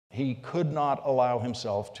He could not allow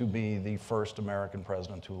himself to be the first American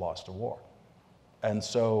president who lost a war. And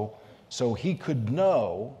so he could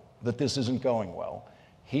know that this isn't going well.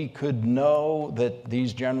 He could know that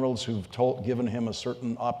these generals who've given him a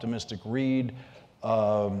certain optimistic read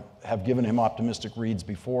have given him optimistic reads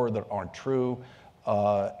before that aren't true.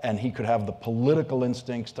 And he could have the political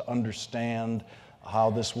instincts to understand how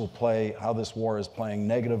this war is playing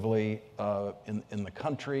negatively in the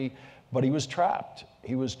country. But he was trapped.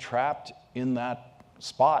 He was trapped in that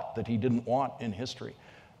spot that he didn't want in history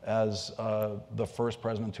as the first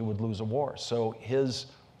president who would lose a war. So his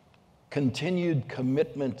continued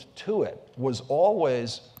commitment to it was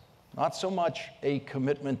always not so much a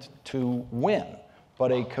commitment to win,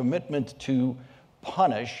 but a commitment to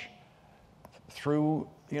punish through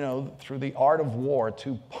the art of war,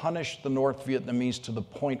 to punish the North Vietnamese to the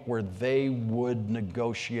point where they would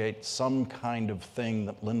negotiate some kind of thing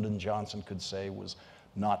that Lyndon Johnson could say was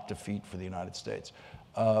not defeat for the United States.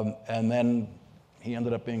 And then he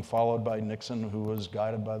ended up being followed by Nixon, who was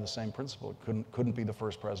guided by the same principle. Couldn't be the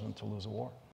first president to lose a war.